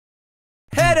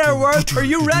Hey there, world, are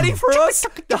you ready for us?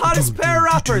 The hottest pair of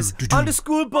rappers on the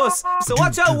school bus. So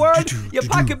watch out, world, you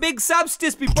pack a big Sam's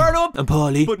this be Burno and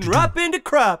Paulie, putting rap in the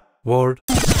crap. Word.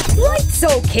 Right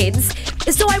so, kids.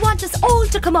 So I want us all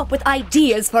to come up with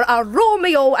ideas for our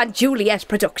Romeo and Juliet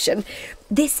production.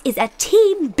 This is a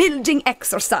team-building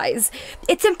exercise.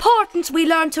 It's important we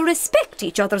learn to respect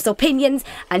each other's opinions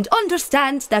and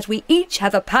understand that we each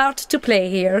have a part to play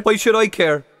here. Why should I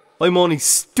care? I'm only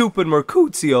stupid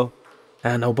Mercutio.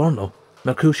 No, Burno.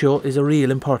 Mercutio is a real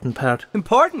important part.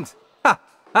 Important? Ha!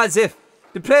 As if.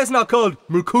 The play's not called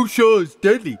Mercutio is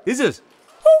Deadly, is it?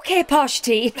 OK, Posh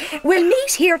T, we'll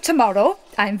meet here tomorrow.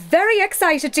 I'm very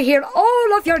excited to hear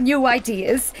all of your new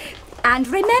ideas. And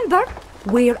remember,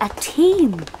 we're a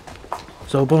team.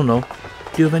 So, Burno,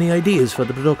 do you have any ideas for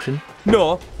the production?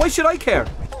 No, why should I care?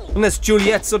 Unless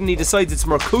Juliet suddenly decides it's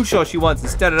Mercutio she wants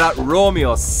instead of that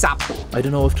Romeo sap. I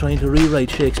don't know if trying to rewrite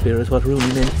Shakespeare is what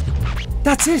Rooney meant.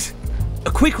 That's it.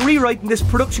 A quick rewrite in this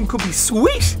production could be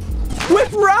sweet.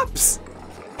 With raps.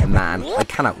 Man, I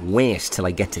cannot wait till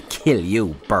I get to kill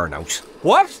you, Burnout.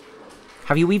 What?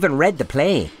 Have you even read the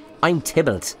play? I'm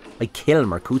Tybalt. I kill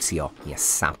Mercutio, you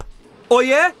sap. Oh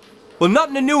yeah? Well, not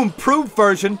in the new improved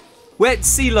version. Wait and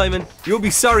see, Lyman. You'll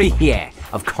be sorry. Yeah,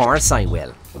 of course I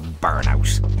will.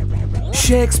 Burnout.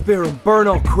 Shakespeare and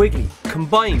Burno Quigley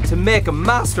combined to make a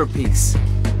masterpiece.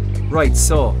 Right,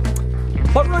 so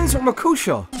what rhymes with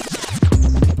Mercutio?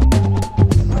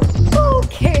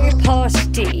 OK, Posh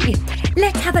T,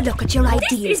 let's have a look at your ideas.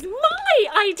 This is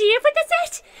my idea for the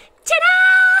set.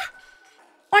 Ta-da!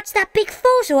 What's that big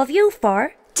photo of you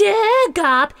for?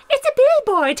 Gob, it's a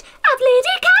billboard of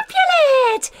Lady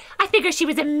Capulet. I figure she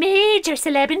was a major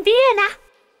celeb in Vienna.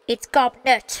 It's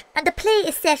Gobnut, and the play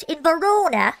is set in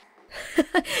Verona.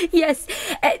 Yes.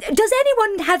 Does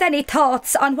anyone have any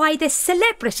thoughts on why this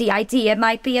celebrity idea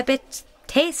might be a bit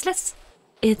tasteless?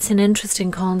 It's an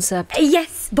interesting concept.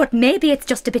 Yes, but maybe it's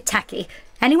just a bit tacky.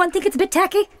 Anyone think it's a bit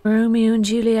tacky? Romeo and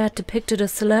Juliet depicted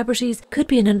as celebrities could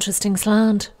be an interesting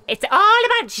slant. It's all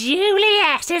about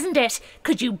Juliet, isn't it?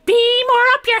 Could you be more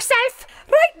up yourself?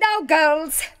 Right now,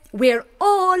 girls, we're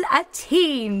all a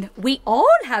team. We all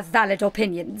have valid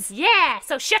opinions. Yeah,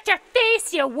 so shut your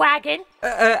face, you wagon.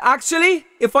 Actually,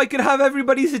 if I could have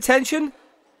everybody's attention,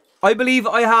 I believe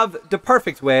I have the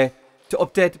perfect way to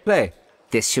update the play.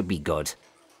 This should be good.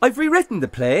 I've rewritten the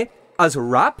play as a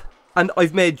rap, and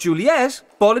I've made Juliet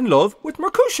fall in love with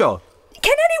Mercutio.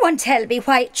 Can anyone tell me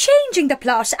why changing the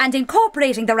plot and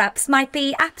incorporating the raps might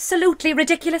be absolutely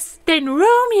ridiculous? Then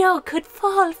Romeo could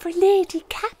fall for Lady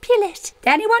Capulet.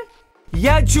 Anyone?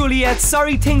 Yeah, Juliet,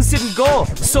 sorry things didn't go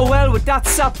so well with that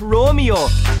sap Romeo.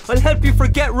 I'll help you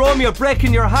forget Romeo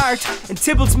breaking your heart and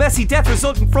Tybalt's messy death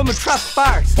resulting from a trapped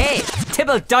fart. Hey,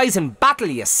 Tybalt dies in battle,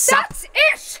 you sap. That's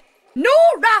it! No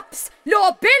raps,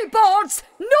 no billboards,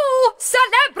 no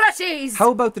celebrities!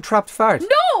 How about the trapped fart?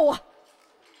 No!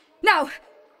 Now,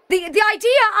 the idea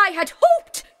I had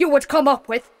hoped you would come up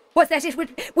with was that it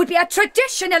would be a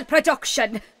traditional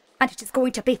production, and it is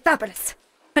going to be fabulous.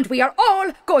 And we are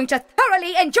all going to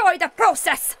thoroughly enjoy the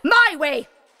process, my way.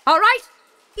 All right?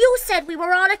 You said we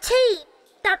were all a team,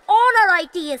 that all our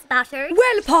ideas mattered.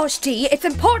 Well, Posh T, it's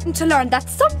important to learn that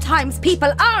sometimes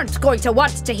people aren't going to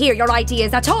want to hear your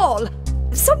ideas at all.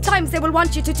 Sometimes they will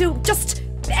want you to do just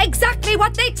exactly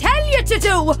what they tell you to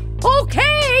do,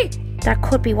 okay? That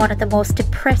could be one of the most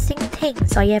depressing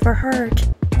things I ever heard.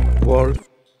 Word.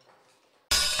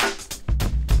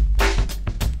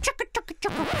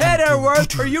 Hey there,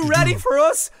 world, are you ready for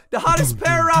us? The hottest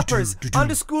pair of rappers on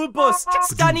the school bus.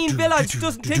 Staneen Village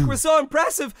doesn't think we're so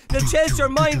impressive, they'll change their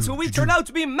minds when we turn out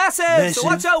to be massive. So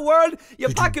watch out, world, you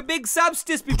pack a big Sam's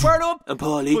this be Burno and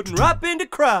Paulie, putting rap in the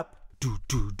crap.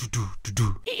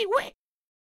 Wait,